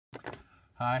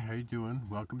Hi, how you doing?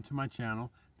 Welcome to my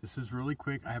channel. This is really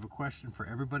quick. I have a question for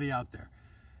everybody out there.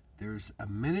 There's a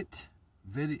minute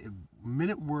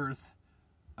worth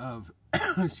of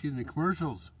excuse me,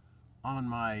 commercials on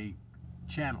my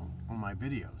channel, on my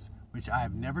videos, which I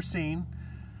have never seen.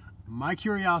 My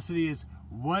curiosity is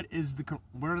what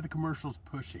are the commercials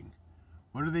pushing?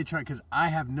 What are they trying? Because I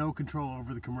have no control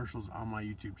over the commercials on my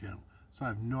YouTube channel, so I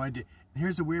have no idea. And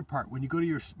here's the weird part: when you go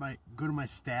to my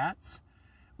stats,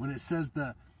 when it says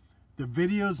the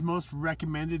videos most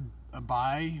recommended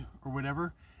by or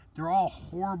whatever, they're all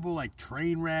horrible, like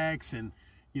train wrecks and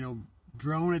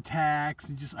drone attacks,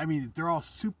 and just, I mean, they're all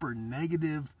super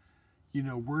negative,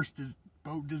 worst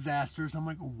boat disasters. I'm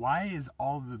like, why is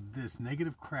all this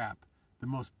negative crap the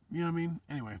most, you know what I mean?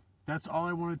 Anyway, that's all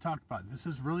I want to talk about. This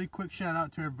is really quick shout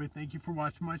out to everybody. Thank you for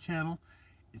watching my channel.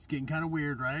 It's getting kind of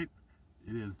weird, right?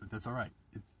 It is, but that's all right.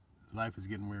 Life is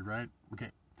getting weird, right?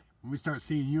 Okay. When we start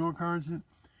seeing unicorns and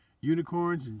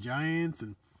giants,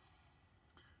 and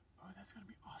oh, that's gonna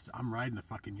be awesome. I'm riding a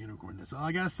fucking unicorn. That's all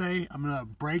I gotta say. I'm gonna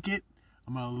break it,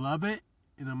 I'm gonna love it,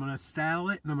 and I'm gonna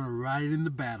saddle it, and I'm gonna ride it into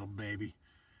battle, baby.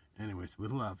 Anyways,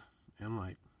 with love and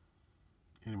light.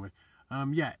 Anyway,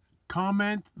 yeah,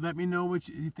 comment, let me know what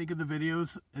you think of the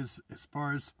videos as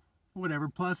far as whatever,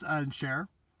 plus and share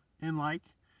and like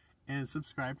and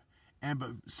subscribe.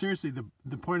 But seriously,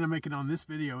 the point I'm making on this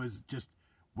video is just,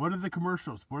 what are the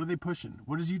commercials? What are they pushing?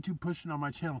 What is YouTube pushing on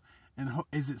my channel? And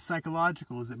is it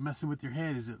psychological? Is it messing with your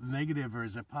head? Is it negative or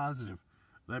is it positive?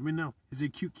 Let me know. Is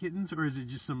it cute kittens or is it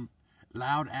just some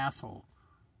loud asshole?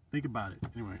 Think about it.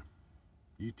 Anyway,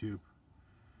 YouTube.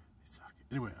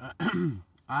 Anyway,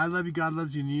 I love you. God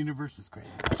loves you. And the universe is crazy.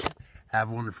 Have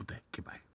a wonderful day. Goodbye.